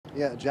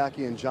Yeah,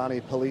 Jackie and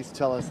Johnny, police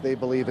tell us they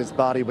believe his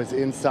body was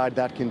inside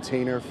that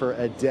container for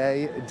a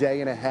day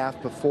and a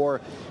half before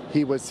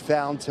he was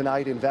found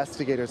tonight.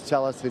 Investigators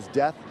tell us his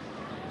death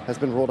has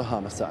been ruled a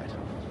homicide.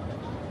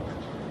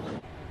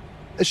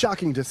 A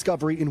shocking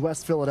discovery in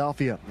West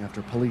Philadelphia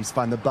after police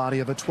find the body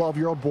of a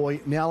 12-year-old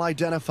boy now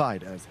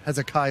identified as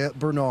Hezekiah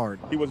Bernard.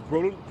 He was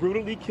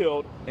brutally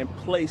killed and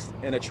placed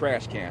in a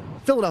trash can.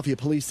 Philadelphia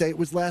police say it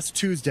was last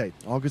Tuesday,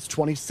 August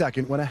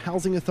 22nd, when a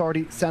housing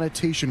authority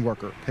sanitation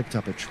worker picked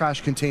up a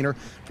trash container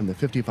from the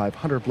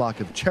 5500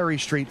 block of Cherry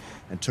Street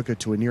and took it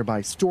to a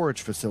nearby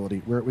storage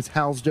facility where it was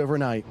housed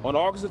overnight. On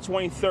August the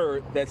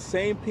 23rd, that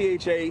same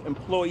PHA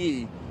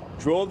employee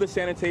drove the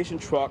sanitation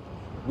truck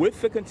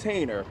with the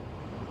container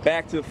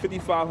back to the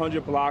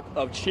 5500 block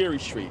of Cherry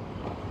Street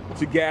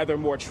to gather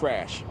more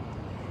trash.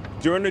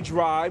 During the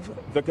drive,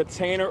 the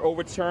container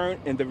overturned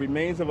and the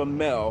remains of a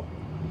male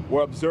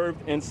were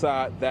observed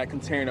inside that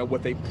container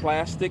with a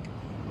plastic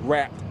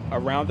wrapped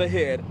around the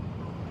head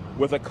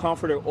with a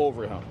comforter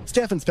over him.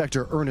 Staff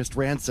Inspector Ernest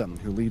Ransom,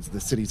 who leads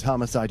the city's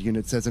homicide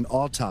unit, says an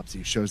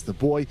autopsy shows the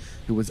boy,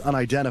 who was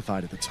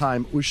unidentified at the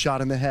time, was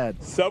shot in the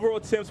head. Several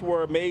attempts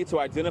were made to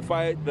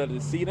identify the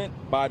decedent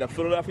by the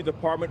Philadelphia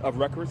Department of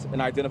Records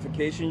and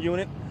Identification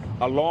Unit,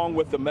 along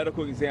with the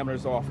medical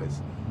examiner's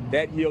office.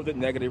 That yielded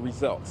negative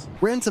results.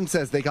 Ransom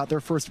says they got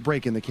their first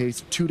break in the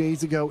case 2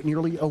 days ago,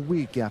 nearly a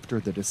week after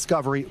the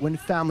discovery, when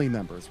family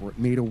members were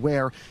made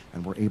aware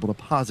and were able to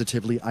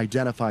positively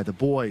identify the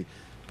boy.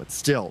 But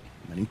still,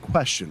 many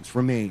questions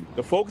remain.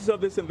 The focus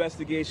of this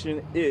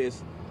investigation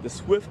is the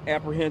swift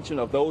apprehension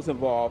of those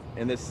involved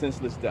in this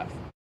senseless death.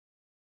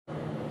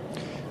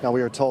 Now,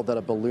 we are told that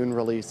a balloon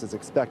release is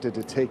expected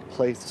to take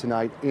place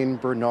tonight in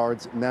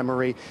Bernard's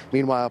memory.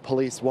 Meanwhile,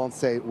 police won't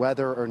say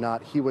whether or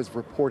not he was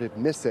reported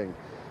missing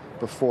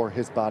before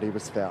his body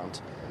was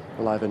found.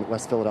 We're live in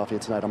West Philadelphia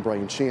tonight. I'm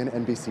Brian Sheehan,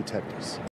 NBC 10 News.